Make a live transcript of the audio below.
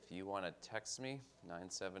want to text me,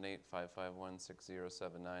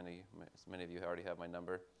 978-551-6079. Many of you already have my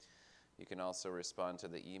number. You can also respond to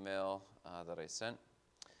the email that I sent.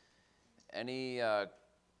 Any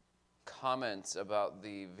comments about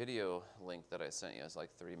the video link that I sent you? It's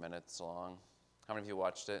like 3 minutes long. How many of you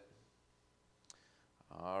watched it?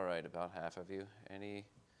 All right, about half of you. Any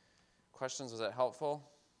questions? Was that helpful?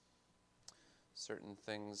 Certain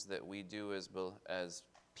things that we do as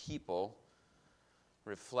people,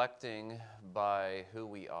 reflecting by who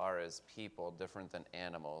we are as people, different than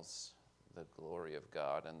animals, the glory of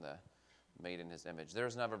God and the made in his image.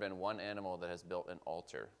 There's never been one animal that has built an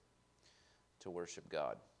altar to worship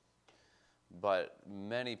God. But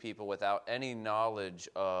many people, without any knowledge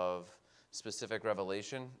of specific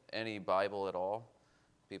revelation, any Bible at all,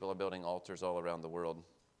 people are building altars all around the world,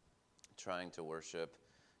 trying to worship,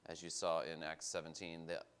 as you saw in Acts 17,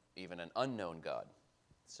 even an unknown God.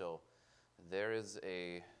 So there is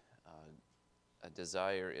a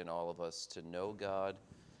desire in all of us to know God,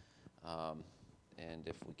 and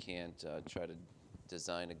if we can't, try to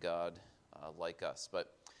design a God like us.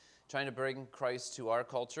 But trying to bring Christ to our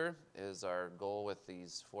culture is our goal with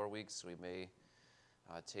these 4 weeks. We may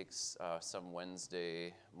take some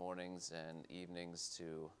Wednesday mornings and evenings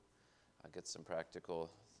to get some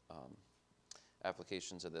practical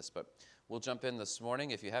applications of this. But we'll jump in this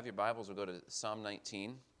morning. If you have your Bibles, we'll go to Psalm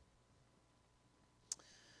 19.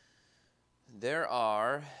 There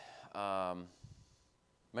are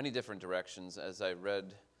many different directions. As I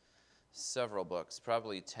read several books,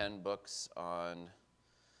 probably 10 books on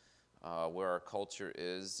where our culture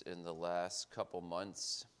is in the last couple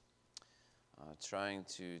months, trying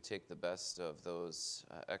to take the best of those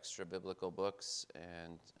extra biblical books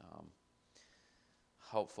and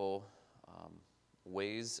helpful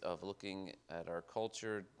ways of looking at our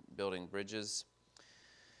culture, building bridges.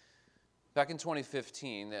 Back in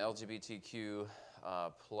 2015, the LGBTQ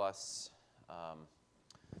plus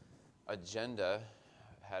agenda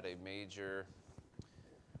had a major,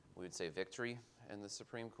 we would say, victory in the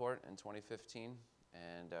Supreme Court in 2015,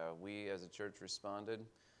 and we as a church responded.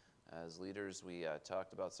 As leaders, we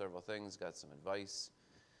talked about several things, got some advice,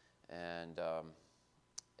 and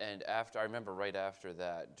after, I remember right after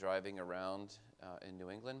that, driving around in New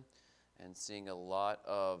England and seeing a lot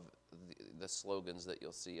of the slogans that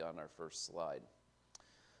you'll see on our first slide.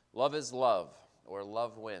 Love is love, or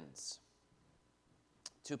love wins.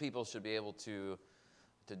 Two people should be able to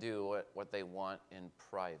do what they want in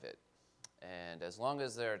private. And as long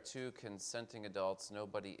as there are two consenting adults,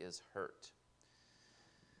 nobody is hurt.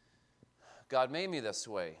 God made me this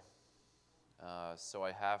way, so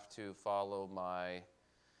I have to follow my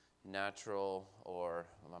natural, or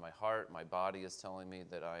my heart, my body is telling me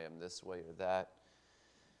that I am this way or that.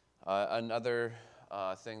 Another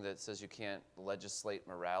thing that says you can't legislate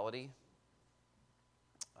morality,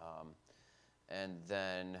 and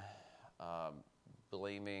then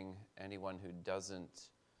blaming anyone who doesn't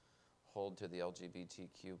hold to the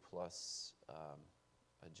LGBTQ plus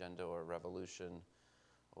agenda or revolution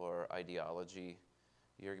or ideology.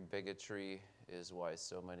 Your bigotry is why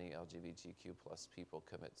so many LGBTQ plus people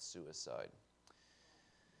commit suicide.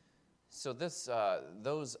 So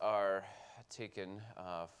those are taken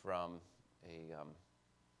from a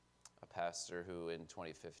pastor who in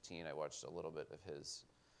 2015, I watched a little bit of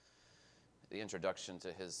the introduction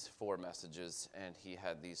to his 4 messages, and he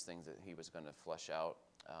had these things that he was going to flesh out.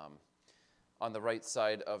 On the right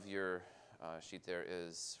side of your sheet there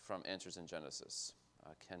is from Answers in Genesis.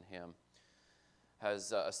 Ken Ham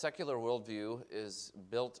has a secular worldview is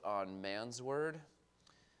built on man's word,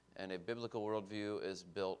 and a biblical worldview is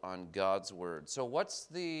built on God's word. So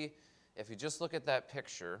if you just look at that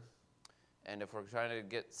picture, and if we're trying to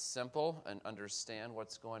get simple and understand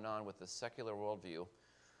what's going on with the secular worldview,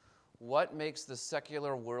 what makes the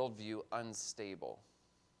secular worldview unstable?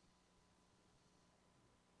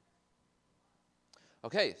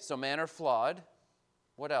 Okay, so men are flawed.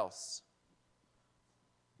 What else?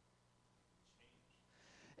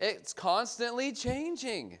 It's constantly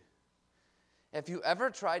changing. If you ever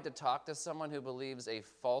tried to talk to someone who believes a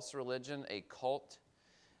false religion, a cult,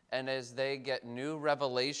 and as they get new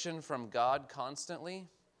revelation from God constantly,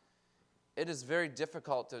 it is very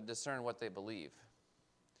difficult to discern what they believe.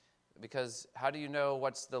 Because how do you know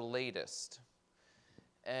what's the latest?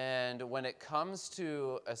 And when it comes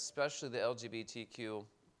to especially the LGBTQ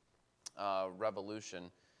revolution,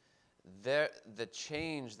 the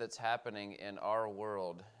change that's happening in our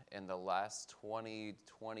world in the last 20,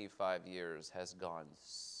 25 years has gone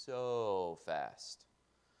so fast.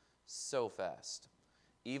 So fast.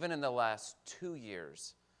 Even in the last 2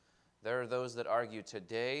 years, there are those that argue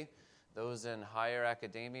today those in higher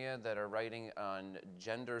academia that are writing on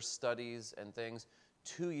gender studies and things,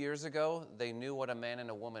 2 years ago, they knew what a man and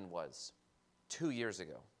a woman was. 2 years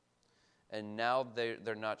ago. And now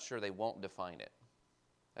they're not sure. They won't define it,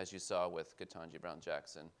 as you saw with Ketanji Brown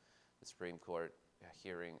Jackson, the Supreme Court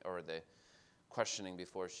hearing, or the questioning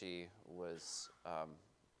before she was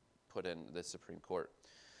put in the Supreme Court.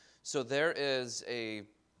 So there is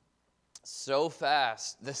so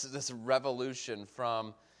fast, this revolution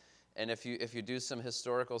from, and if you do some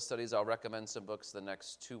historical studies, I'll recommend some books the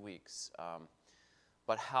next 2 weeks.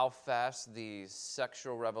 But how fast the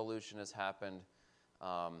sexual revolution has happened,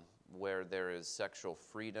 where there is sexual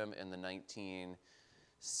freedom in the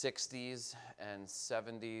 1960s and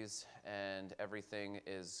 70s, and everything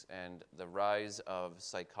is, and the rise of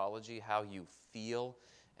psychology, how you feel,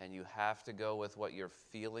 and you have to go with what your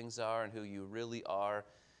feelings are, and who you really are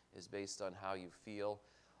is based on how you feel.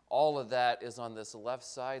 All of that is on this left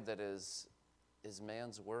side that is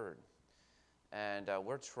man's word. And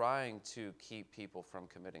we're trying to keep people from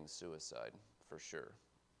committing suicide, for sure.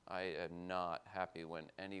 I am not happy when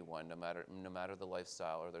anyone, no matter the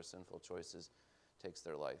lifestyle or their sinful choices, takes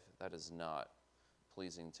their life. That is not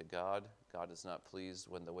pleasing to God. God is not pleased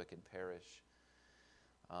when the wicked perish.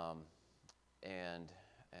 And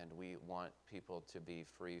we want people to be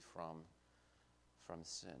free from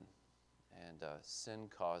sin. And sin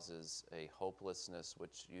causes a hopelessness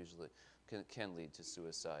which usually can lead to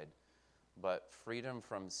suicide. But freedom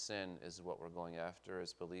from sin is what we're going after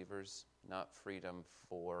as believers, not freedom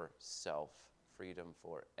for self, freedom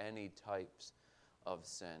for any types of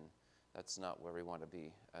sin. That's not where we want to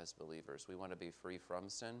be as believers. We want to be free from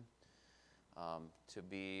sin, to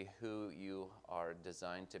be who you are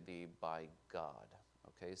designed to be by God.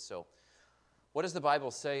 Okay, so what does the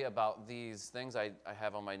Bible say about these things? I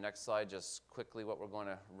have on my next slide just quickly what we're going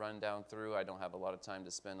to run down through. I don't have a lot of time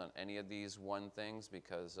to spend on any of these things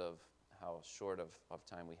because of how short of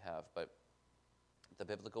time we have. But the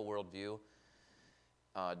biblical worldview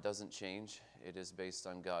doesn't change. It is based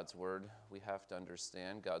on God's word. We have to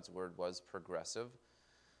understand God's word was progressive.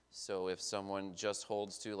 So if someone just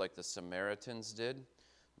holds to, like the Samaritans did,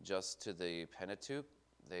 just to the Pentateuch,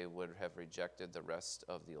 they would have rejected the rest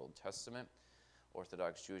of the Old Testament.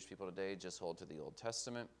 Orthodox Jewish people today just hold to the Old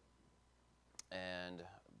Testament. And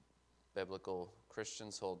biblical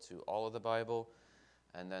Christians hold to all of the Bible.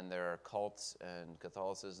 And then there are cults and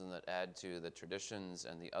Catholicism that add to the traditions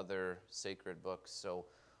and the other sacred books. So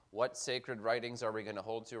what sacred writings are we going to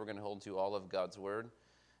hold to? We're going to hold to all of God's word.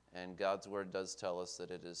 And God's word does tell us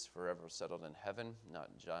that it is forever settled in heaven.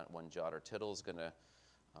 Not one jot or tittle is going to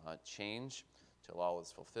change till all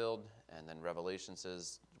is fulfilled. And then Revelation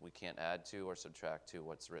says we can't add to or subtract to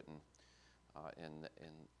what's written in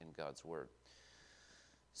God's word.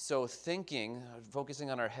 So focusing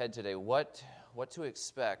on our head today, what to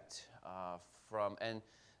expect from, and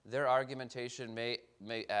their argumentation may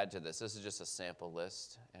add to this. This is just a sample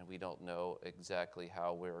list, and we don't know exactly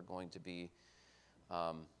how we're going to be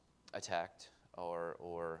attacked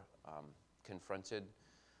or confronted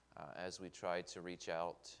as we try to reach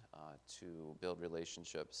out to build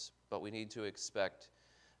relationships. But we need to expect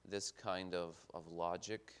this kind of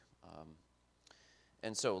logic.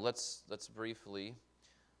 And so let's briefly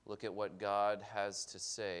look at what God has to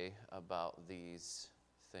say about these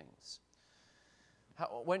things.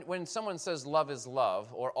 When someone says love is love,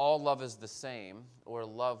 or all love is the same, or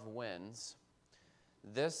love wins,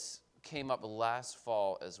 this came up last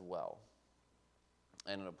fall as well.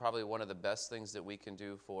 And probably one of the best things that we can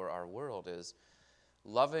do for our world is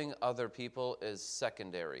loving other people is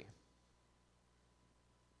secondary.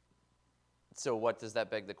 So what does that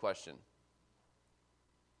beg the question?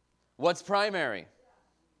 What's primary?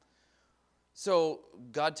 So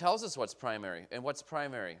God tells us what's primary. And what's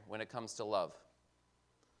primary when it comes to love?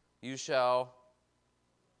 You shall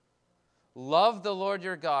love the Lord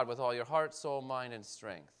your God with all your heart, soul, mind, and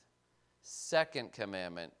strength. Second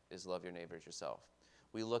commandment is love your neighbor as yourself.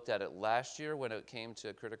 We looked at it last year when it came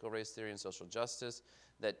to critical race theory and social justice,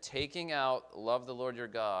 that taking out love the Lord your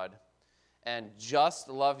God and just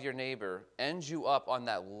love your neighbor ends you up on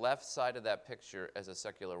that left side of that picture as a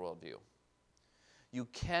secular worldview. You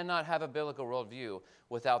cannot have a biblical worldview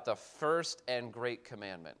without the first and great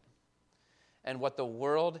commandment. And what the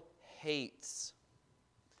world hates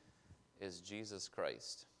is Jesus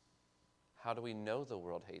Christ. How do we know the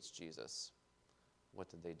world hates Jesus? What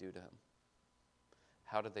did they do to him?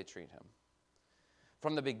 How did they treat him?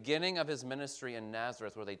 From the beginning of his ministry in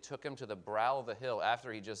Nazareth, where they took him to the brow of the hill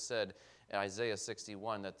after he just said in Isaiah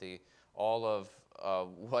 61 that all of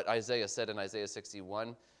what Isaiah said in Isaiah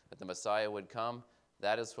 61, that the Messiah would come,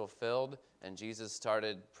 that is fulfilled. And Jesus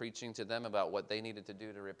started preaching to them about what they needed to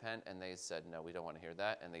do to repent, and they said, no, we don't want to hear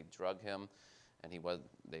that. And they drug him, and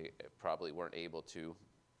they probably weren't able to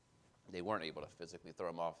physically throw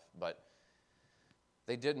him off, but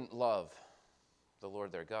they didn't love the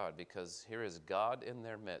Lord their God, because here is God in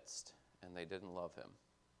their midst, and they didn't love him.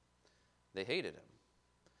 They hated him.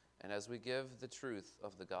 And as we give the truth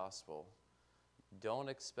of the gospel, don't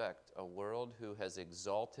expect a world who has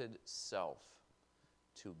exalted self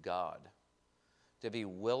to God to be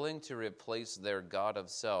willing to replace their God of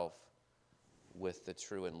self with the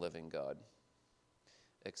true and living God.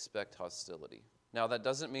 Expect hostility. Now, that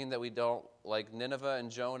doesn't mean that we don't, like Nineveh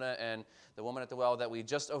and Jonah and the woman at the well, that we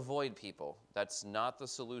just avoid people. That's not the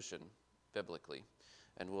solution biblically.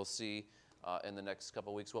 And we'll see in the next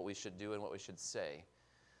couple weeks what we should do and what we should say.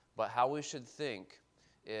 But how we should think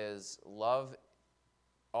is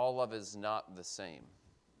all love is not the same.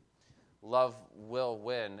 Love will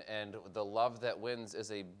win, and the love that wins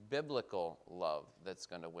is a biblical love that's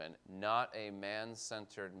going to win, not a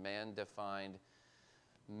man-centered, man-defined,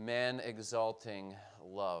 man-exalting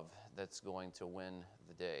love that's going to win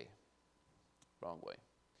the day. Wrong way.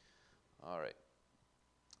 All right.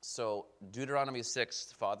 So Deuteronomy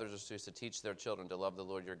 6, fathers are supposed to teach their children to love the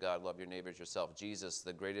Lord your God, love your neighbors yourself. Jesus,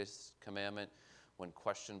 the greatest commandment, when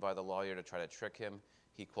questioned by the lawyer to try to trick him,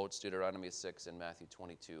 he quotes Deuteronomy 6 in Matthew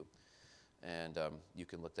 22. And you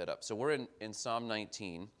can look that up. So we're in Psalm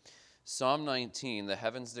 19. Psalm 19, the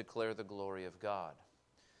heavens declare the glory of God.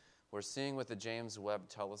 We're seeing with the James Webb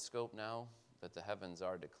telescope now that the heavens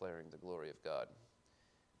are declaring the glory of God.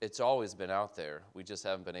 It's always been out there. We just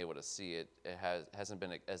haven't been able to see it. It hasn't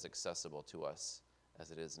been as accessible to us as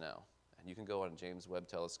it is now. And you can go on a James Webb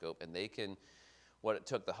telescope, and what it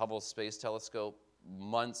took the Hubble Space Telescope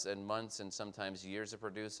months and months and sometimes years to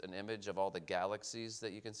produce an image of all the galaxies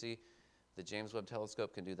that you can see. The James Webb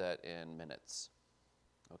Telescope can do that in minutes.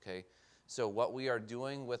 Okay? So what we are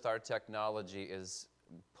doing with our technology is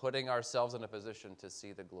putting ourselves in a position to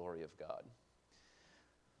see the glory of God,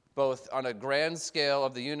 both on a grand scale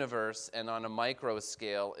of the universe and on a micro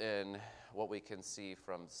scale in what we can see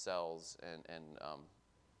from cells and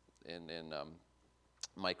in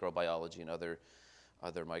microbiology and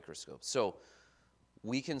other microscopes. So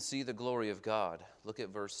we can see the glory of God. Look at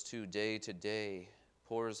verse 2. Day to day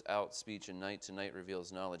pours out speech, and night to night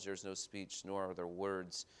reveals knowledge. There's no speech, nor are there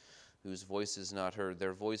words whose voice is not heard.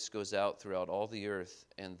 Their voice goes out throughout all the earth,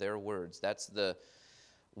 and their words. That's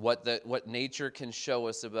what nature can show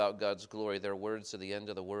us about God's glory. Their words to the end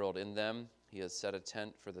of the world. In them he has set a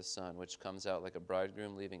tent for the sun, which comes out like a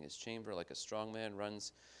bridegroom leaving his chamber, like a strong man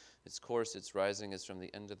runs its course. Its rising is from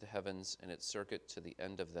the end of the heavens, and its circuit to the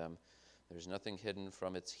end of them. There's nothing hidden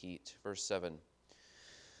from its heat. Verse 7.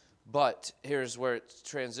 But here's where it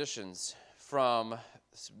transitions from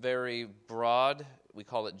very broad, we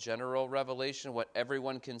call it general revelation, what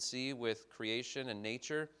everyone can see with creation and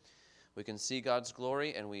nature. We can see God's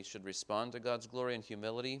glory, and we should respond to God's glory in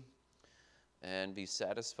humility and be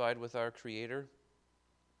satisfied with our Creator.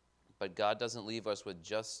 But God doesn't leave us with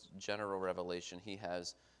just general revelation. He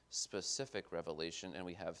has specific revelation, and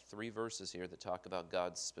we have 3 verses here that talk about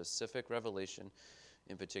God's specific revelation,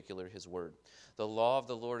 in particular his word. The law of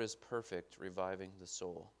the Lord is perfect, reviving the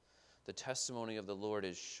soul. The testimony of the Lord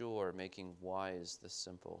is sure, making wise the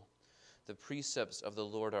simple. The precepts of the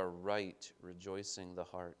Lord are right, rejoicing the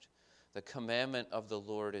heart. The commandment of the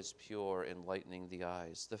Lord is pure, enlightening the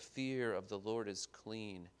eyes. The fear of the Lord is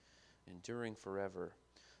clean, enduring forever.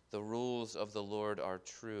 The rules of the Lord are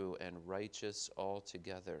true and righteous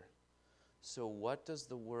altogether. So what does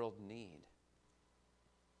the world need?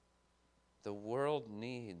 The world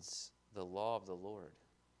needs the law of the Lord.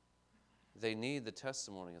 They need the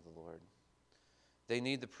testimony of the Lord. They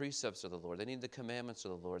need the precepts of the Lord. They need the commandments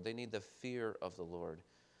of the Lord. They need the fear of the Lord.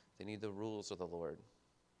 They need the rules of the Lord.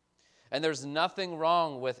 And there's nothing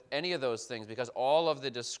wrong with any of those things, because all of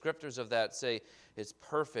the descriptors of that say it's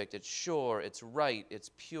perfect, it's sure, it's right, it's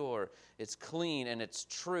pure, it's clean, and it's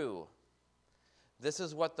true. This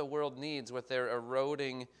is what the world needs with their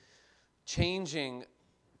eroding, changing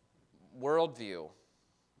worldview.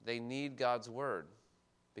 They need God's word,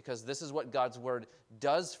 because this is what God's word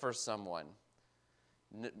does for someone.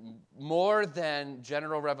 More than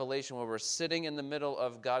general revelation, where we're sitting in the middle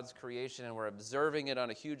of God's creation and we're observing it on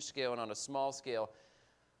a huge scale and on a small scale,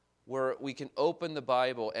 where we can open the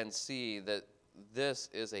Bible and see that this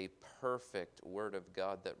is a perfect word of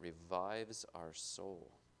God that revives our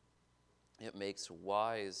soul. It makes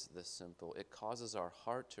wise the simple. It causes our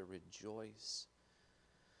heart to rejoice.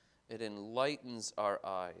 It enlightens our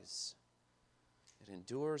eyes. It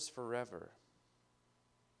endures forever.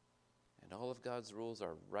 And And all of God's rules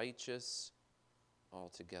are righteous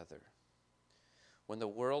altogether. When the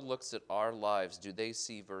world looks at our lives, do they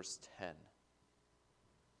see verse 10?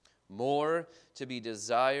 More to be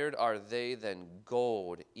desired are they than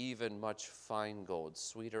gold, even much fine gold,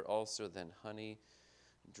 sweeter also than honey,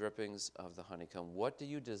 drippings of the honeycomb. What do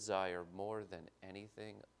you desire more than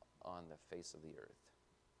anything on the face of the earth?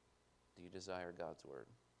 Do you desire God's word?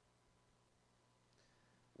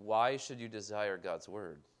 Why should you desire God's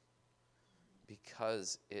word?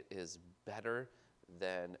 Because it is better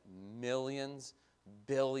than millions,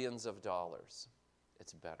 billions of dollars.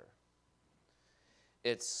 It's better.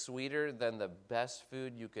 It's sweeter than the best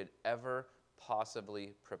food you could ever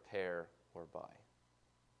possibly prepare or buy.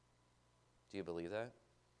 Do you believe that?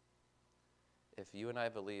 If you and I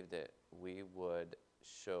believed it, we would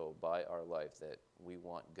show by our life that we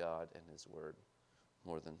want God and his word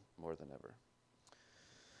more than ever.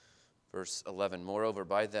 Verse 11, moreover,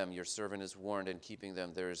 by them your servant is warned, and keeping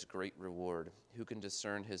them there is great reward. Who can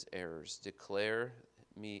discern his errors? Declare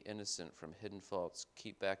me innocent from hidden faults.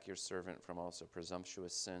 Keep back your servant from also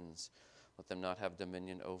presumptuous sins. Let them not have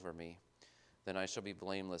dominion over me. Then I shall be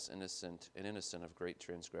blameless, innocent of great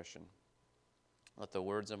transgression. Let the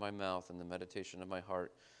words of my mouth and the meditation of my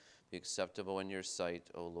heart be acceptable in your sight,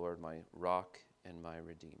 O Lord, my rock and my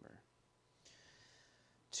redeemer.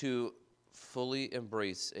 To fully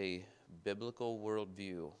embrace a biblical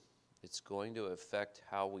worldview, it's going to affect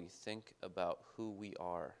how we think about who we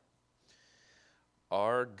are.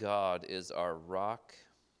 Our God is our rock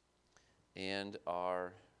and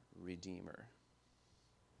our redeemer.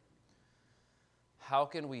 How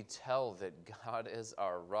can we tell that God is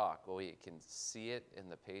our rock? Well, we can see it in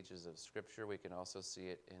the pages of Scripture. We can also see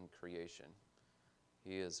it in creation.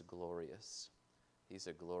 He is glorious. He's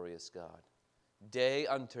a glorious God. Day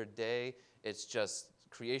unto day, it's just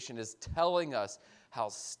creation is telling us how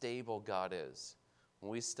stable God is.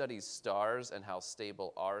 When we study stars and how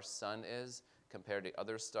stable our sun is compared to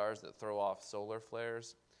other stars that throw off solar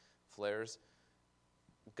flares,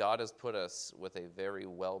 God has put us with a very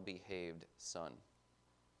well-behaved sun.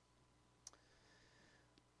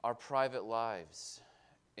 Our private lives,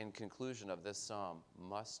 in conclusion of this psalm,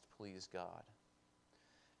 must please God.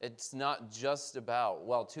 It's not just about,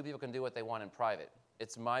 well, two people can do what they want in private.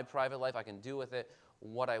 It's my private life. I can do with it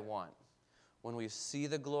what I want. When we see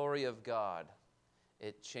the glory of God,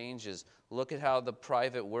 it changes. Look at how the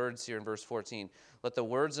private words here in verse 14. Let the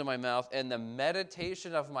words of my mouth and the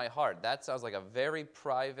meditation of my heart. That sounds like a very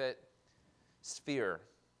private sphere.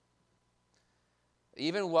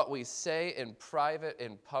 Even what we say in private,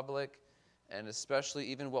 in public, and especially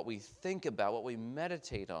even what we think about, what we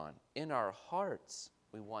meditate on in our hearts,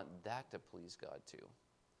 we want that to please God too.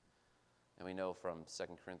 And we know from 2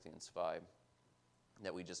 Corinthians 5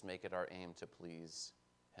 that we just make it our aim to please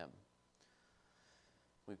him.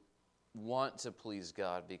 We want to please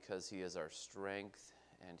God because he is our strength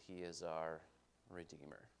and he is our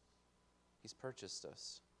Redeemer. He's purchased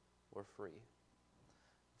us. We're free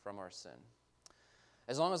from our sin.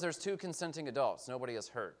 As long as there's two consenting adults, nobody is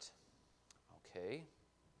hurt. Okay.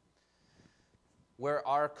 Where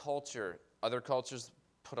our culture, other cultures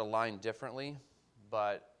put a line differently,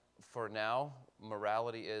 but for now,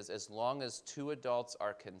 morality is as long as two adults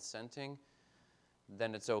are consenting,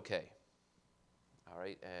 then it's okay. All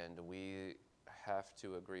right, and we have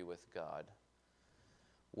to agree with God.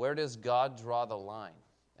 Where does God draw the line?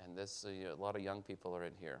 And this, a lot of young people are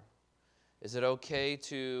in here. Is it okay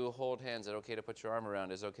to hold hands? Is it okay to put your arm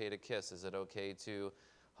around? Is it okay to kiss? Is it okay to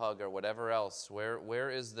hug or whatever else? Where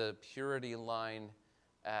is the purity line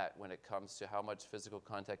at when it comes to how much physical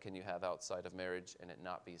contact can you have outside of marriage and it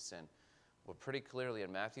not be sin? Well, pretty clearly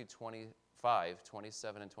in Matthew 25,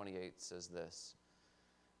 27 and 28 says this,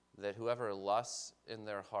 that whoever lusts in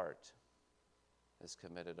their heart has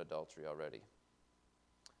committed adultery already.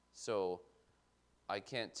 So I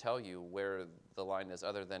can't tell you where the line is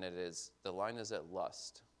other than the line is at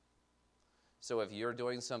lust. So if you're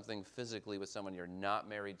doing something physically with someone you're not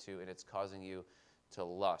married to and it's causing you to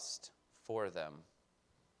lust for them,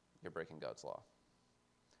 you're breaking God's law.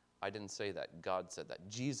 I didn't say that. God said that.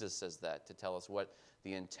 Jesus says that to tell us what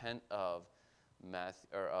the intent of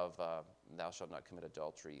thou shalt not commit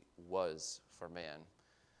adultery was for man.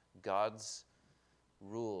 God's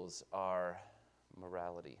rules are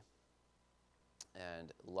morality,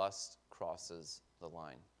 and lust crosses the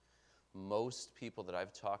line. Most people that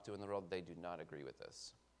I've talked to in the world, they do not agree with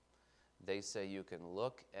this. They say you can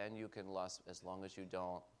look and you can lust as long as you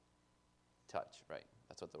don't touch, right?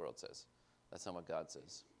 That's what the world says. That's not what God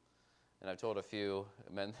says. And I've told a few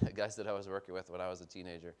guys that I was working with when I was a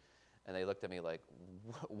teenager, and they looked at me like,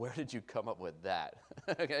 where did you come up with that?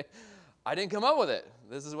 Okay. I didn't come up with it.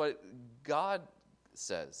 This is what God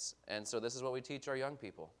says. And so this is what we teach our young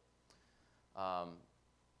people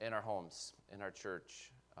in our homes, in our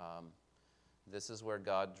church. This is where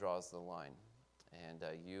God draws the line. And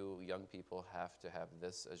you young people have to have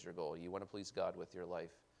this as your goal. You want to please God with your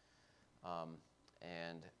life.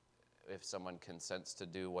 And if someone consents to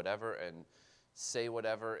do whatever and say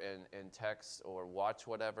whatever in text or watch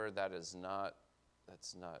whatever, that's not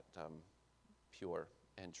pure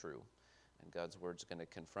and true. And God's word's going to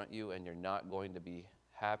confront you, and you're not going to be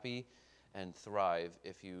happy and thrive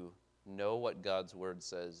if you know what God's word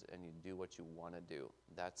says and you do what you want to do.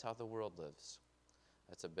 That's how the world lives.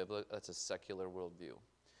 That's a secular worldview.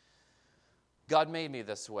 God made me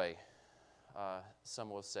this way, some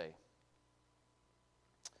will say.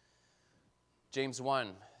 James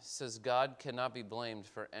 1 says God cannot be blamed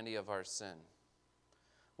for any of our sin.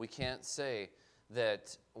 We can't say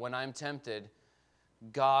that when I'm tempted,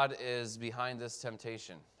 God is behind this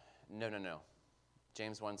temptation. No.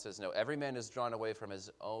 James 1 says, no, every man is drawn away from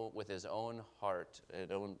with his own heart, his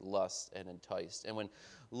own lust, and enticed. And when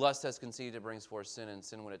lust has conceived, it brings forth sin, and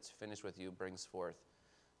sin, when it's finished with you, brings forth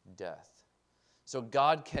death. So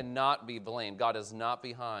God cannot be blamed. God is not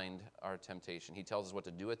behind our temptation. He tells us what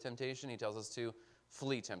to do with temptation. He tells us to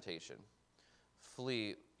flee temptation.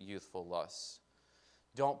 Flee youthful lusts.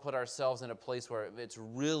 Don't put ourselves in a place where it's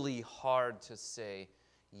really hard to say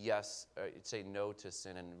yes, say no to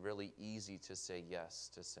sin, and really easy to say yes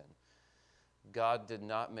to sin. God did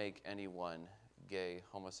not make anyone gay,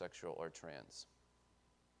 homosexual, or trans.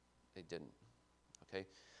 They didn't. Okay?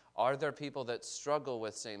 Are there people that struggle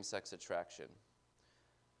with same-sex attraction?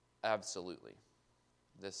 Absolutely.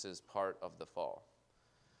 This is part of the fall.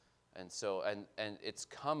 And so, and it's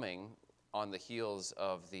coming on the heels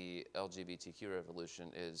of the LGBTQ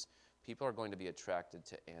revolution, is people are going to be attracted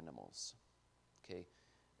to animals. Okay?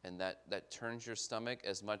 And that turns your stomach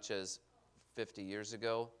as much as 50 years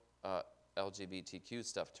ago, LGBTQ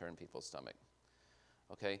stuff turned people's stomach.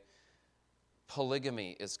 Okay?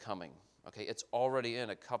 Polygamy is coming. Okay? It's already in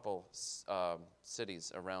a couple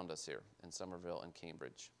cities around us here, in Somerville and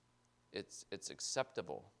Cambridge. It's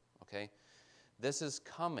acceptable. Okay? This is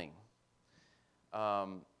coming.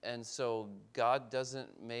 And so God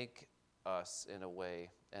doesn't make us in a way,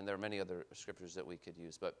 and there are many other scriptures that we could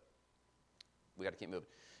use, but we got to keep moving.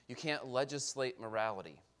 You can't legislate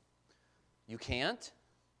morality. You can't?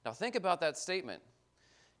 Now think about that statement.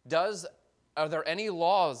 Are there any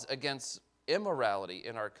laws against immorality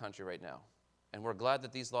in our country right now? And we're glad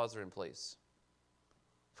that these laws are in place.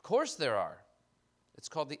 Of course there are. It's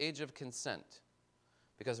called the age of consent.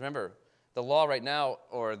 Because remember, the law right now,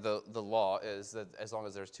 or the law is that as long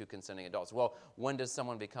as there's two consenting adults. Well, when does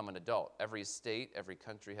someone become an adult? Every state, every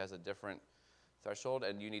country has a different threshold,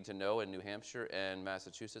 and you need to know in New Hampshire and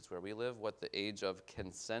Massachusetts, where we live, what the age of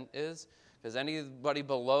consent is. Because anybody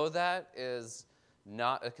below that is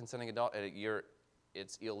not a consenting adult, and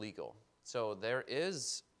it's illegal. So there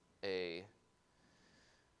is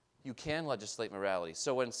you can legislate morality.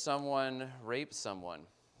 So when someone rapes someone,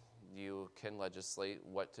 you can legislate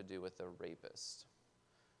what to do with a rapist.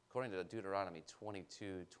 According to Deuteronomy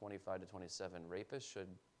 22, 25 to 27, rapists should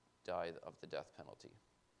die of the death penalty.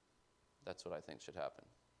 That's what I think should happen.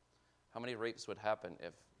 How many rapes would happen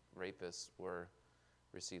if rapists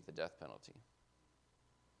received the death penalty?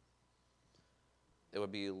 It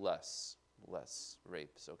would be less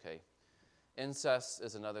rapes, okay? Incest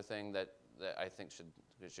is another thing that I think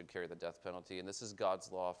should carry the death penalty, and this is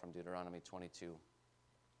God's law from Deuteronomy 22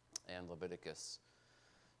 and Leviticus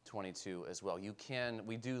 22 as well.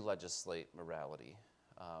 We do legislate morality.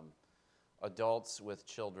 Adults with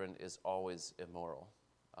children is always immoral.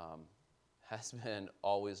 Has been,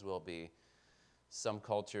 always will be. Some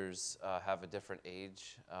cultures have a different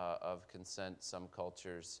age of consent. Some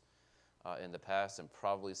cultures in the past, and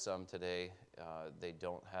probably some today, they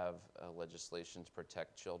don't have legislation to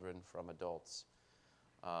protect children from adults.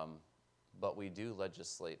 But we do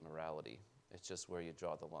legislate morality. It's just where you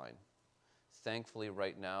draw the line. Thankfully,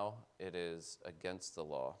 right now, it is against the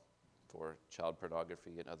law for child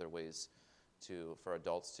pornography and other ways for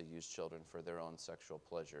adults to use children for their own sexual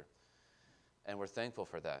pleasure. And we're thankful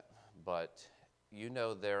for that. But you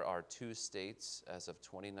know there are 2 states as of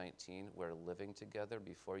 2019 where living together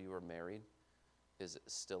before you were married is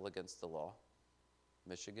still against the law.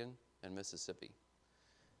 Michigan and Mississippi.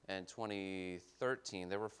 And 2013,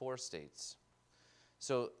 there were 4 states.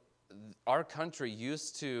 So our country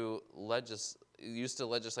used to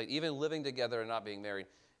legislate, even living together and not being married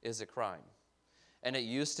is a crime. And it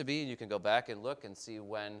used to be, and you can go back and look and see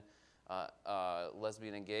when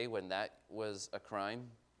lesbian and gay, when that was a crime.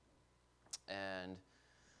 And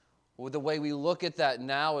the way we look at that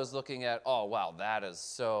now is looking at, oh, wow, that is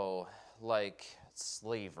so like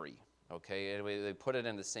slavery, okay? And they put it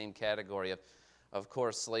in the same category of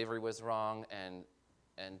course, slavery was wrong, and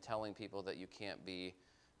telling people that you can't be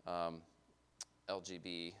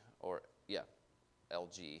LGB or,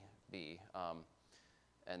 LGB,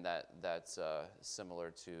 and that's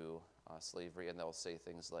similar to slavery, and they'll say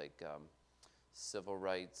things like civil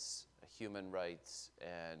rights, human rights,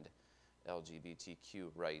 and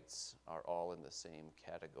LGBTQ rights are all in the same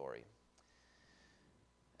category.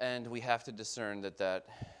 And we have to discern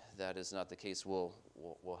that is not the case. We'll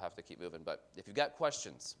have to keep moving. But if you've got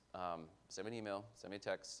questions, send me an email, send me a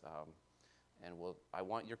text, and I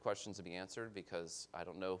want your questions to be answered, because I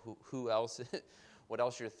don't know who else, what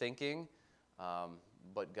else you're thinking,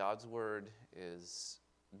 but God's Word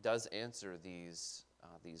does answer these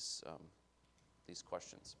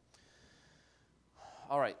questions.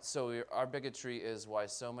 All right, so our bigotry is why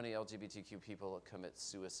so many LGBTQ people commit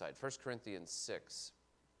suicide. 1 Corinthians 6,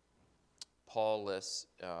 Paul lists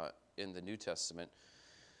in the New Testament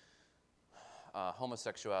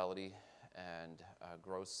homosexuality and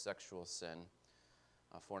gross sexual sin,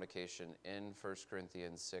 fornication, in 1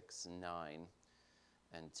 Corinthians 6, 9,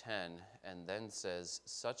 and 10, and then says,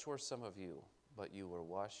 "Such were some of you, but you were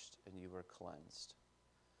washed and you were cleansed.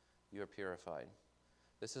 You are purified."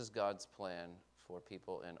 This is God's plan for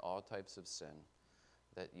people in all types of sin,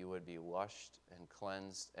 that you would be washed and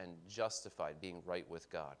cleansed and justified, being right with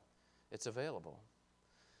God. It's available.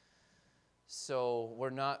 So we're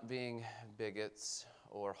not being bigots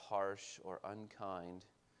or harsh or unkind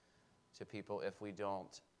to people if we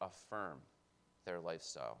don't affirm their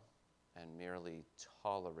lifestyle and merely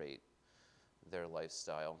tolerate their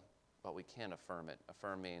lifestyle, but we can't affirm it.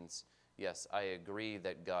 Affirm means, yes, I agree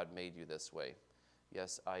that God made you this way.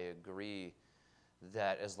 Yes, I agree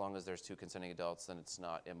that as long as there's two consenting adults, then it's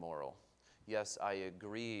not immoral. Yes, I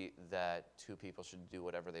agree that two people should do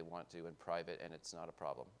whatever they want to in private, and it's not a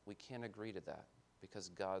problem. We can't agree to that because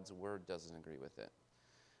God's Word doesn't agree with it.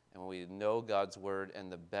 And when we know God's Word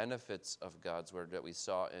and the benefits of God's Word that we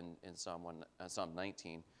saw in Psalm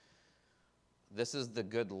 19, this is the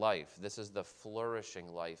good life. This is the flourishing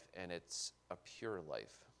life, and it's a pure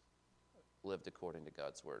life lived according to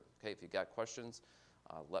God's Word. Okay, if you've got questions,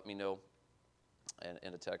 let me know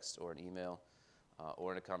in a text or an email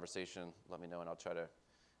or in a conversation. Let me know, and I'll try to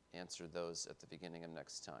answer those at the beginning of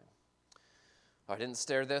next time. I didn't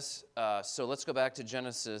stare this, so let's go back to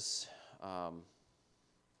Genesis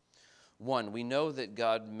 1. We know that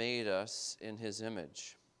God made us in His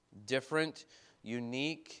image. Different,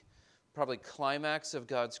 unique, probably climax of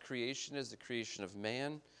God's creation is the creation of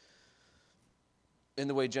man. In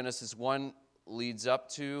the way Genesis 1 leads up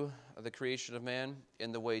to the creation of man,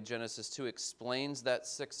 in the way Genesis 2 explains that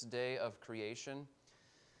sixth day of creation,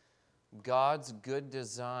 God's good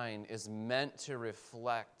design is meant to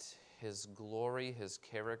reflect His glory, His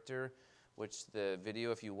character, which the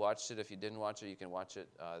video, if you watched it, if you didn't watch it, you can watch it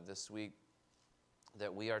this week,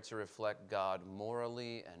 that we are to reflect God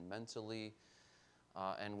morally and mentally,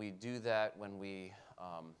 and we do that when we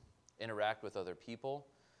interact with other people.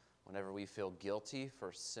 Whenever we feel guilty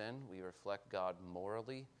for sin, we reflect God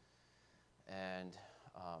morally. And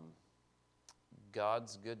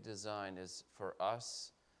God's good design is for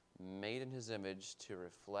us, made in His image, to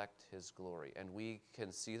reflect His glory. And we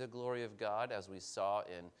can see the glory of God, as we saw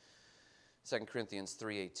in 2 Corinthians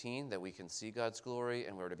 3:18, that we can see God's glory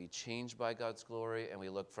and we're to be changed by God's glory. And we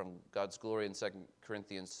look from God's glory in 2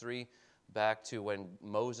 Corinthians 3 back to when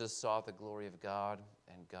Moses saw the glory of God,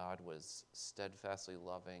 and God was steadfastly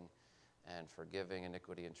loving and forgiving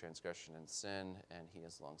iniquity and transgression and sin, and He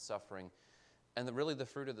is long-suffering, and really the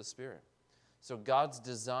fruit of the Spirit. So God's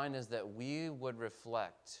design is that we would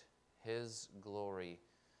reflect His glory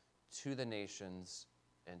to the nations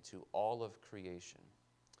and to all of creation.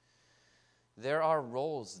 There are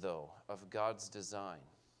roles, though, of God's design,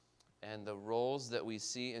 and the roles that we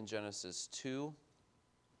see in Genesis 2,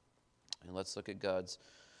 and let's look at God's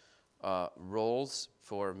roles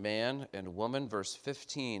for man and woman, verse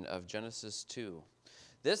 15 of Genesis 2.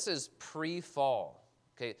 This is pre-fall.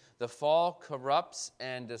 Okay, the fall corrupts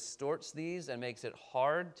and distorts these and makes it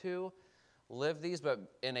hard to live these, but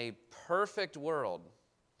in a perfect world,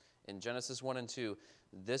 in Genesis 1 and 2,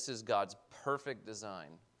 this is God's perfect design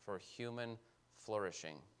for human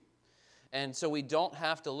flourishing. And so we don't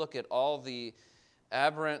have to look at all the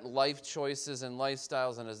aberrant life choices and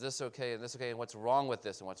lifestyles, and is this okay, and this okay, and what's wrong with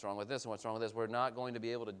this, and what's wrong with this, and what's wrong with this. We're not going to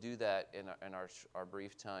be able to do that in our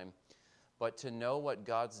brief time. But to know what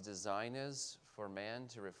God's design is for man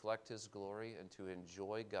to reflect His glory and to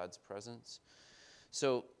enjoy God's presence.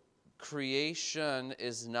 So Creation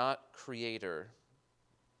is not creator.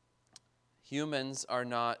 Humans are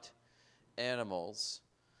not animals.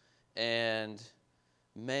 And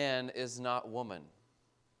man is not woman.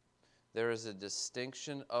 There is a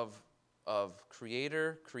distinction of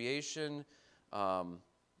creator, creation,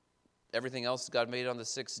 everything else God made on the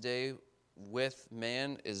sixth day with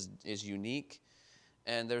man is unique.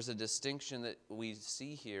 And there's a distinction that we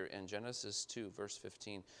see here in Genesis 2, verse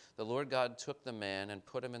 15. The Lord God took the man and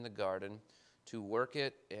put him in the garden to work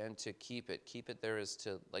it and to keep it. Keep it there is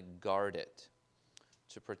to guard it,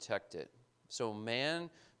 to protect it. So man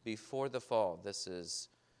before the fall, this is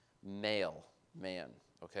male, man,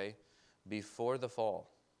 okay? Before the fall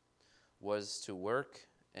was to work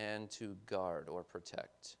and to guard or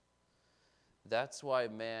protect. That's why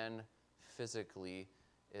man physically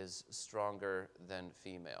is stronger than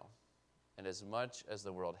female. And as much as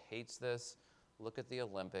the world hates this, look at the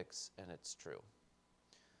Olympics and it's true.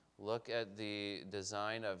 Look at the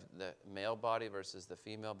design of the male body versus the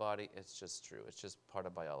female body. It's just true. It's just part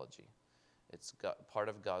of biology. It's part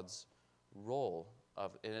of God's role.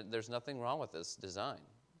 And there's nothing wrong with this design.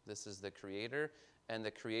 This is the creator, and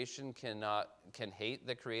the creation can hate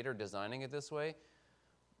the creator designing it this way.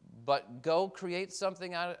 But go create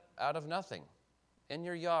something out of nothing. In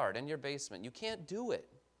your yard, in your basement. You can't do it.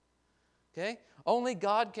 Okay? Only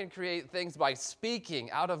God can create things by speaking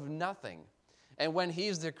out of nothing. And when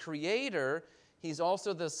he's the creator, he's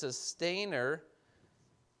also the sustainer,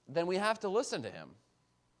 then we have to listen to him.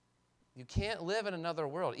 You can't live in another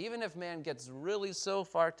world. Even if man gets really so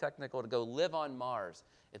far technical to go live on Mars,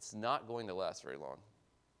 it's not going to last very long.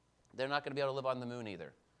 They're not going to be able to live on the moon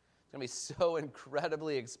either. It's going to be so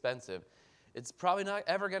incredibly expensive. It's probably not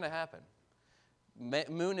ever going to happen.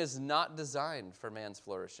 Moon is not designed for man's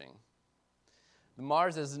flourishing.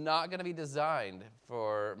 Mars is not going to be designed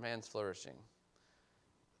for man's flourishing.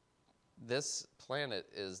 This planet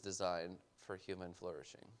is designed for human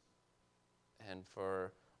flourishing and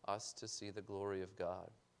for us to see the glory of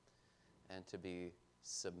God and to be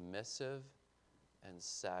submissive and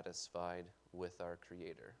satisfied with our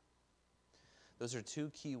Creator. Those are two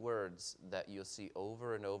key words that you'll see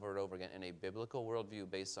over and over and over again in a biblical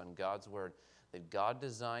worldview based on God's word. That God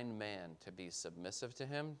designed man to be submissive to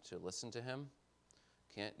him, to listen to him.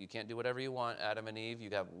 You can't do whatever you want, Adam and Eve. You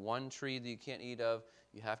have one tree that you can't eat of.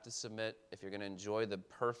 You have to submit if you're going to enjoy the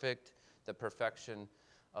perfection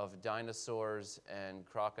of dinosaurs and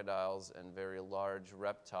crocodiles and very large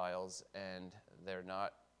reptiles, and they're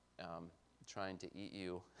not trying to eat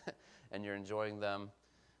you, and you're enjoying them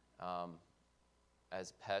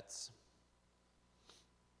as pets.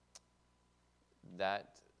 That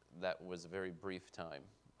was a very brief time,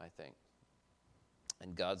 I think.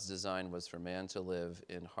 And God's design was for man to live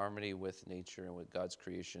in harmony with nature and with God's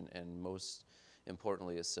creation, and most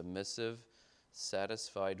importantly, is submissive,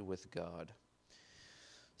 satisfied with God.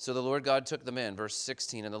 So the Lord God took the man, verse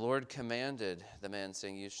 16, and the Lord commanded the man,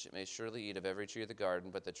 saying, You may surely eat of every tree of the garden,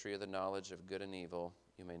 but the tree of the knowledge of good and evil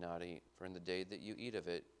you may not eat, for in the day that you eat of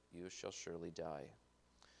it, you shall surely die.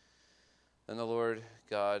 And the Lord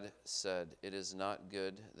God said, It is not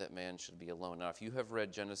good that man should be alone. Now, if you have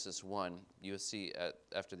read Genesis 1, you will see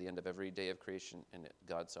after the end of every day of creation, and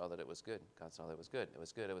God saw that it was good. God saw that it was good. It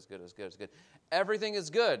was good, it was good, it was good, it was good. Everything is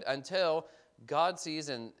good until God sees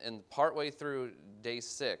in partway through day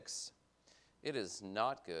 6, it is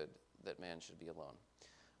not good that man should be alone.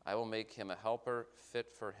 I will make him a helper fit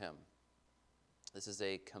for him. This is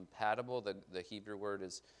a compatible, the Hebrew word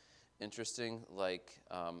is interesting,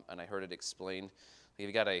 and I heard it explained. If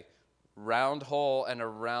you got a round hole and a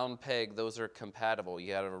round peg, those are compatible.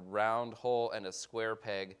 You got a round hole and a square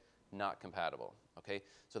peg, not compatible. Okay,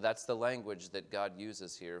 so that's the language that God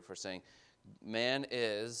uses here for saying man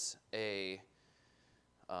is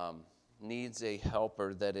needs a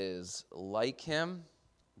helper that is like him,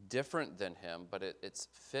 different than him, but it's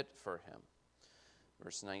fit for him.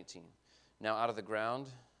 Verse 19. Now out of the ground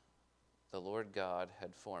the Lord God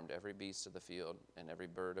had formed every beast of the field and every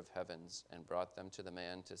bird of heavens and brought them to the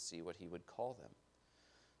man to see what he would call them.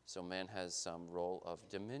 So man has some role of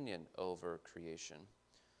dominion over creation,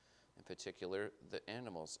 in particular the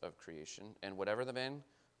animals of creation. And whatever the man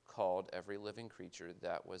called every living creature,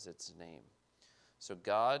 that was its name. So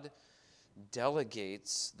God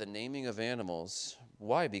delegates the naming of animals.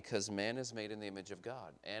 Why? Because man is made in the image of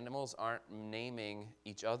God. Animals aren't naming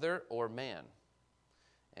each other or man.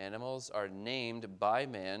 Animals are named by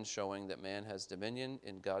man, showing that man has dominion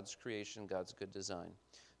in God's creation, God's good design.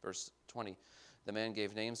 Verse 20, the man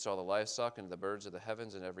gave names to all the livestock and the birds of the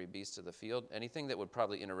heavens and every beast of the field. Anything that would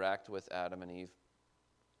probably interact with Adam and Eve.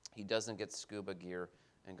 He doesn't get scuba gear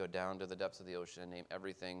and go down to the depths of the ocean and name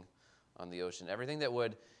everything on the ocean. Everything that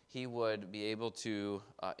he would be able to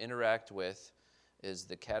interact with is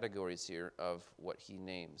the categories here of what he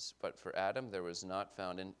names. But for Adam, there was not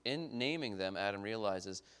found. In naming them, Adam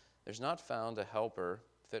realizes there's not found a helper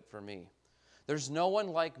fit for me. There's no one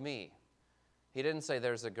like me. He didn't say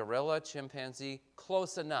there's a gorilla, chimpanzee,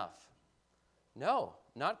 close enough. No,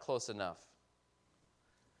 not close enough.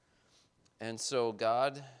 And so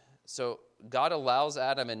God allows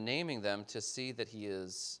Adam in naming them to see that he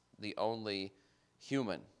is the only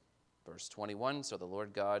human. Verse 21, so the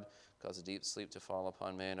Lord God caused a deep sleep to fall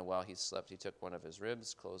upon man, and while he slept, he took one of his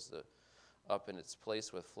ribs, closed it up in its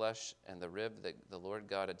place with flesh, and the rib that the Lord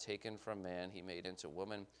God had taken from man, he made into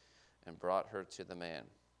woman and brought her to the man.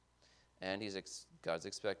 And God's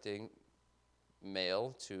expecting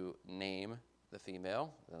male to name the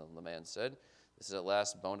female. The man said, this is at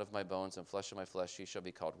last bone of my bones and flesh of my flesh. She shall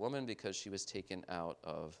be called woman because she was taken out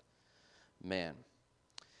of man.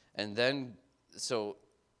 And then, so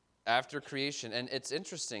after creation, and it's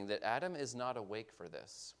interesting that Adam is not awake for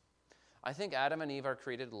this. I think Adam and Eve are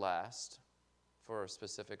created last for a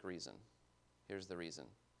specific reason. Here's the reason.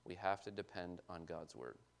 We have to depend on God's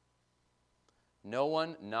word. No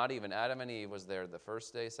one, not even Adam and Eve, was there the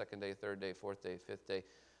first day, second day, third day, fourth day, fifth day,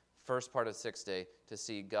 first part of sixth day to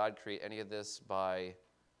see God create any of this by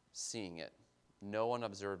seeing it. No one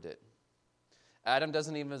observed it. Adam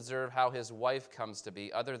doesn't even observe how his wife comes to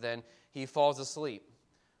be, other than he falls asleep.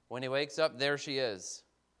 When he wakes up, there she is.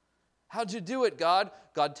 How'd you do it, God?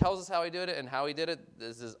 God tells us how he did it and how he did it.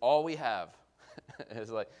 This is all we have. It's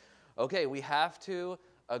like, okay, we have to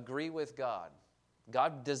agree with God.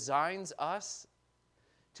 God designs us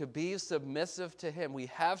to be submissive to him. We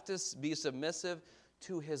have to be submissive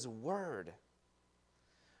to his word.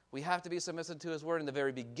 We have to be submissive to his word in the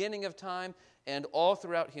very beginning of time and all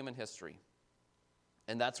throughout human history.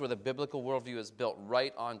 And that's where the biblical worldview is built,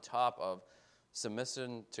 right on top of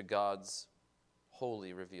submission to God's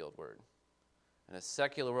holy revealed word. And a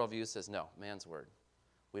secular worldview says, no, man's word.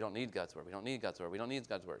 We don't need God's word. We don't need God's word. We don't need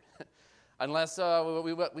God's word. Unless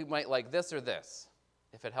we might like this or this.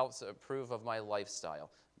 If it helps approve of my lifestyle,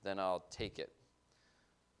 then I'll take it.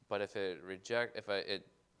 But if it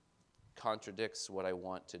contradicts what I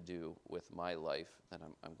want to do with my life, then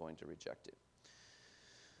I'm going to reject it.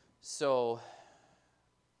 So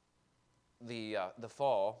the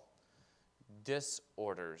fall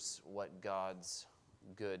disorders what God's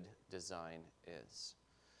good design is.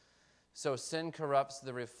 So sin corrupts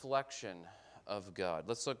the reflection of God.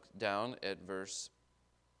 Let's look down at verse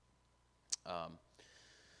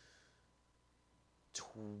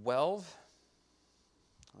 12.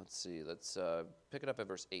 Let's see. Let's pick it up at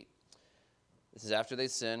verse 8. This is after they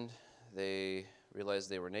sinned. They realized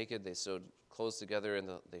they were naked. They sewed clothes together, and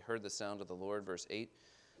they heard the sound of the Lord, verse 8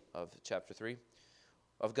 of chapter 3,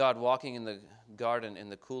 of God walking in the garden in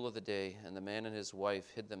the cool of the day, and the man and his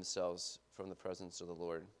wife hid themselves from the presence of the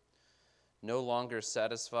Lord. No longer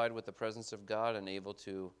satisfied with the presence of God and able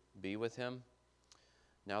to be with him,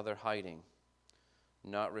 now they're hiding,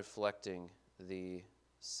 not reflecting the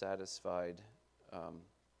satisfied,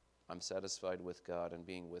 I'm satisfied with God and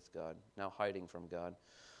being with God, now hiding from God.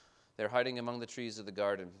 They're hiding among the trees of the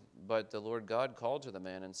garden. But the Lord God called to the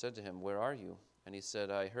man and said to him, where are you? And he said,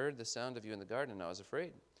 I heard the sound of you in the garden, and I was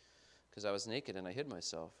afraid, because I was naked and I hid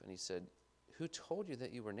myself. And he said, who told you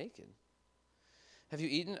that you were naked? Have you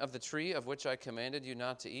eaten of the tree of which I commanded you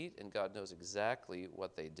not to eat? And God knows exactly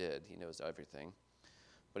what they did. He knows everything.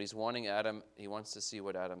 But he's wanting Adam, he wants to see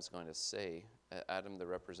what Adam's going to say. Adam, the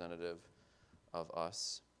representative of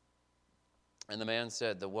us. And the man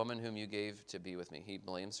said, the woman whom you gave to be with me, he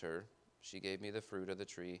blames her. She gave me the fruit of the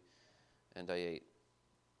tree, and I ate.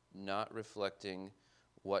 Not reflecting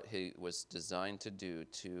what he was designed to do,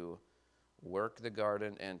 to work the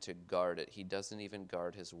garden and to guard it. He doesn't even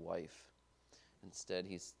guard his wife. Instead,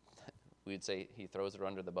 we'd say he throws her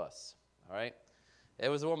under the bus. All right? It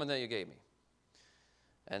was a woman that you gave me.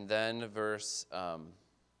 And then verse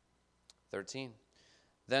 13.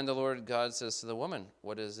 Then the Lord God says to the woman,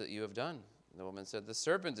 what is it you have done? And the woman said, the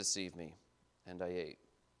serpent deceived me, and I ate.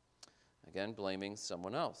 Again, blaming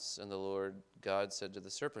someone else. And the Lord God said to the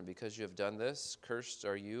serpent, because you have done this, cursed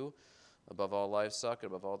are you above all livestock,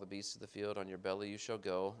 and above all the beasts of the field. On your belly you shall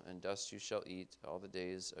go, and dust you shall eat all the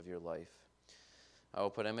days of your life. I will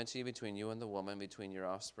put enmity between you and the woman, between your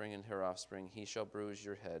offspring and her offspring. He shall bruise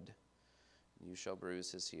your head, and you shall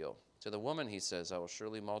bruise his heel. To the woman he says, I will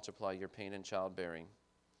surely multiply your pain in childbearing.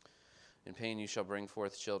 In pain you shall bring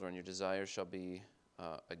forth children. Your desire shall be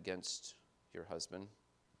against your husband,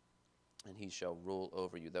 and he shall rule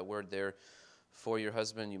over you. That word there, for your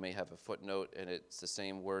husband, you may have a footnote, and it's the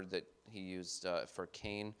same word that he used for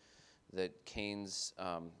Cain. that Cain's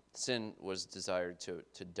sin was desired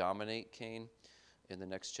to dominate Cain in the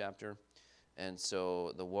next chapter. And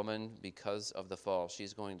so the woman, because of the fall,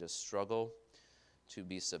 she's going to struggle to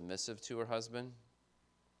be submissive to her husband,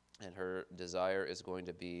 and her desire is going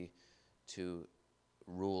to be to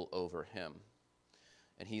rule over him.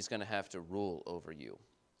 And he's going to have to rule over you.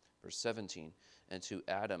 Verse 17, and to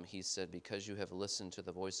Adam he said, because you have listened to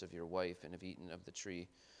the voice of your wife and have eaten of the tree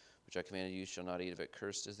which I commanded you, shall not eat of it.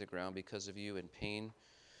 Cursed is the ground because of you. In pain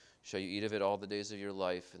shall you eat of it all the days of your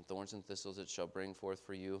life. And thorns and thistles it shall bring forth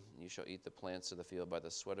for you. And you shall eat the plants of the field. By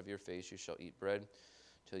the sweat of your face you shall eat bread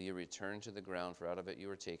till you return to the ground. For out of it you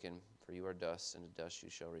were taken. For you are dust, and to dust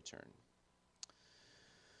you shall return.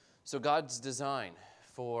 So God's design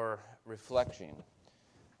for reflection.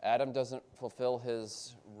 Adam doesn't fulfill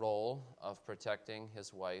his role of protecting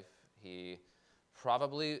his wife. He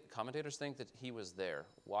probably, commentators think that he was there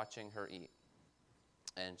watching her eat.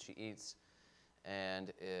 And she eats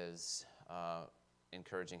and is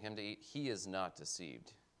encouraging him to eat. He is not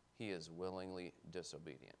deceived. He is willingly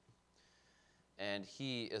disobedient. And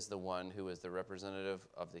he is the one who is the representative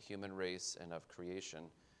of the human race and of creation.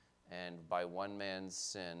 And by one man's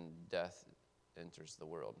sin, death enters the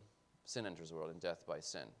world. Sin enters the world, and death by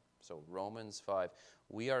sin. So Romans 5,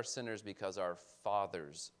 we are sinners because our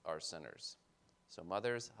fathers are sinners. So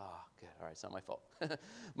mothers, good, all right, it's not my fault.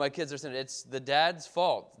 My kids are sinners. It's the dad's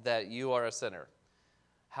fault that you are a sinner.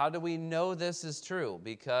 How do we know this is true?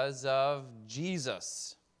 Because of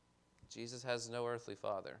Jesus. Jesus has no earthly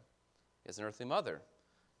father. He has an earthly mother.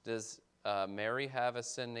 Does Mary have a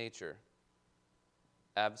sin nature?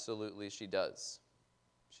 Absolutely she does.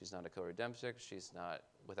 She's not a co-redemptic. She's not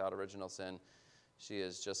without original sin. She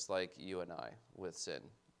is just like you and I with sin.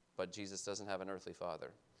 But Jesus doesn't have an earthly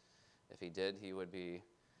father. If he did, he would be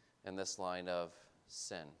in this line of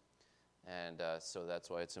sin. And so that's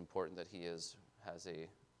why it's important that he has a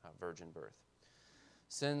virgin birth.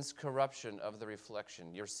 Sin's corruption of the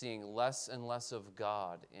reflection. You're seeing less and less of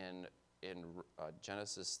God in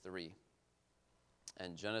Genesis 3.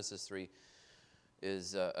 And Genesis 3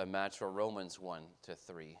 is a match for Romans 1 to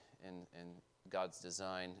 3 in God's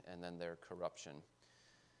design and then their corruption.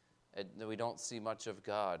 We don't see much of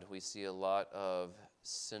God. We see a lot of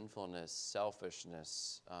sinfulness,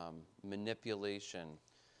 selfishness, manipulation,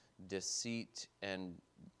 deceit, and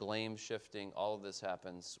blame shifting. All of this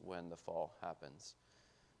happens when the fall happens.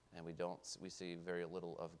 And we see very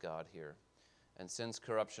little of God here. And sin's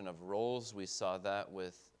corruption of roles, we saw that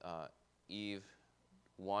with Eve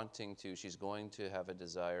she's going to have a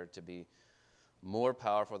desire to be more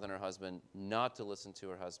powerful than her husband, not to listen to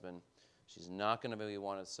her husband. She's not going to be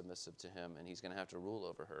wanted submissive to him, and he's going to have to rule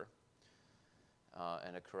over her.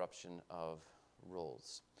 And a corruption of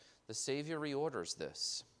roles. The Savior reorders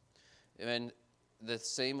this. And the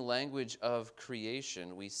same language of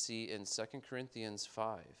creation we see in 2 Corinthians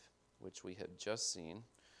 5, which we had just seen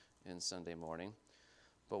in Sunday morning.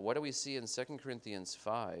 But what do we see in 2 Corinthians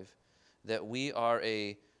 5? That we are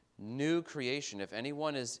a new creation. If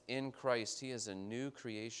anyone is in Christ, he is a new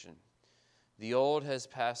creation. The old has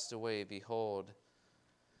passed away. Behold,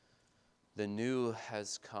 the new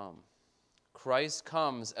has come. Christ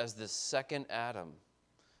comes as the second Adam.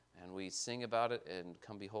 And we sing about it and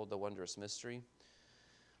come behold the wondrous mystery.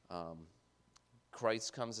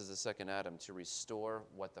 Christ comes as the second Adam to restore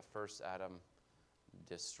what the first Adam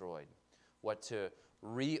destroyed. To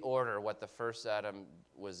reorder what the first Adam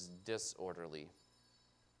was disorderly.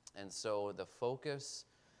 And so the focus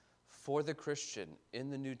for the Christian in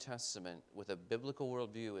the New Testament with a biblical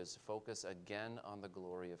worldview is focus again on the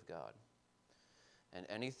glory of God. And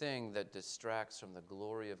anything that distracts from the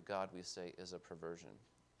glory of God, we say, is a perversion.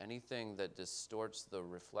 Anything that distorts the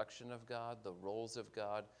reflection of God, the roles of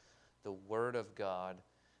God, the Word of God,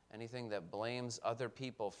 anything that blames other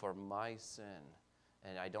people for my sin,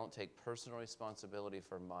 and I don't take personal responsibility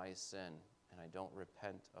for my sin, and I don't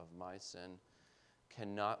repent of my sin,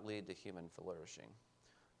 cannot lead to human flourishing.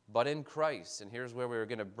 But in Christ, and here's where we're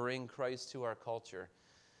going to bring Christ to our culture,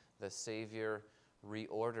 the Savior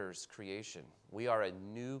reorders creation. We are a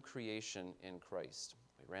new creation in Christ.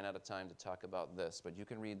 We ran out of time to talk about this, but you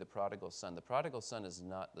can read the prodigal son. The prodigal son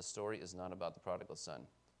the story is not about the prodigal son.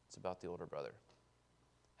 It's about the older brother.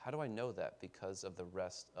 How do I know that? Because of the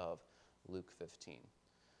rest of Luke 15.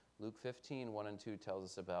 Luke 15, 1 and 2 tells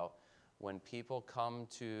us about when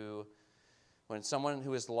someone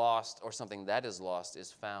who is lost or something that is lost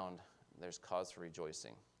is found, there's cause for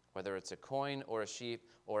rejoicing. Whether it's a coin or a sheep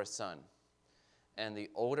or a son. And the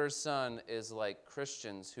older son is like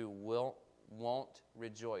Christians who won't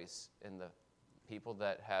rejoice in the people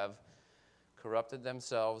that have corrupted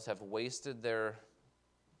themselves, have wasted their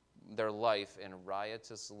their life in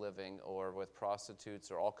riotous living or with prostitutes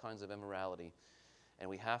or all kinds of immorality. And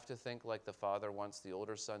we have to think like the father wants the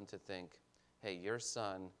older son to think, hey, your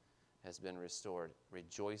son has been restored.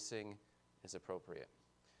 Rejoicing is appropriate.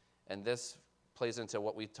 And this plays into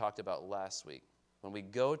what we talked about last week. When we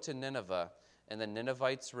go to Nineveh and the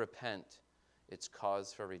Ninevites repent, it's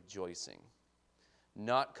cause for rejoicing.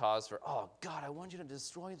 Not cause for, oh, God, I want you to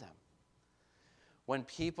destroy them. When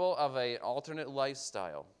people of an alternate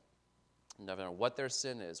lifestyle, no matter what their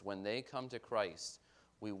sin is, when they come to Christ,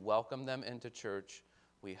 we welcome them into church.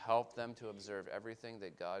 We help them to observe everything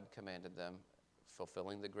that God commanded them,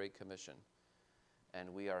 fulfilling the Great Commission.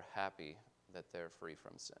 And we are happy that they're free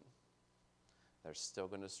from sin. They're still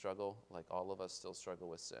going to struggle like all of us still struggle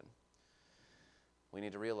with sin. We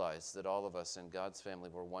need to realize that all of us in God's family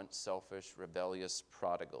were once selfish, rebellious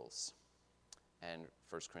prodigals. And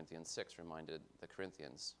 1 Corinthians 6 reminded the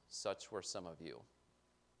Corinthians, such were some of you.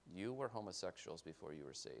 You were homosexuals before you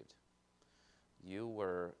were saved. You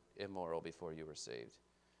were immoral before you were saved.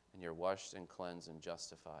 And you're washed and cleansed and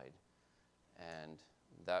justified. And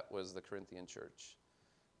that was the Corinthian church.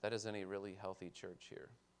 That isn't a really healthy church here.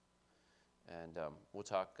 And we'll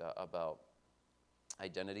talk about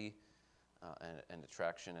identity and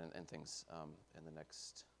attraction and things in the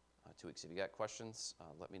next 2 weeks. If you got questions,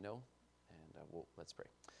 let me know, and let's pray.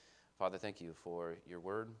 Father, thank you for your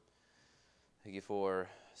word. Thank you for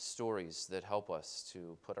stories that help us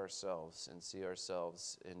to put ourselves and see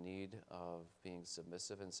ourselves in need of being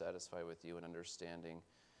submissive and satisfied with you and understanding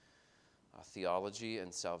theology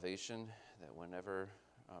and salvation, that whenever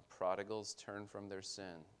prodigals turn from their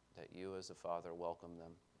sin, that you as a father welcome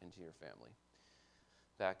them into your family,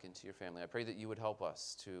 back into your family. I pray that you would help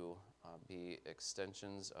us to be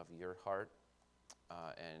extensions of your heart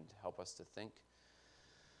and help us to think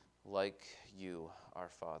like you, our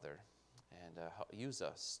Father, and use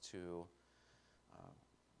us to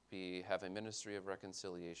have a ministry of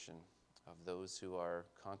reconciliation of those who are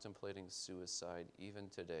contemplating suicide even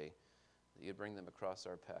today, that you'd bring them across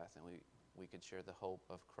our path and we could share the hope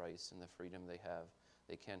of Christ and the freedom they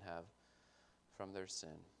can have from their sin,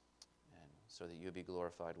 and so that you be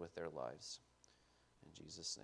glorified with their lives. In Jesus' name.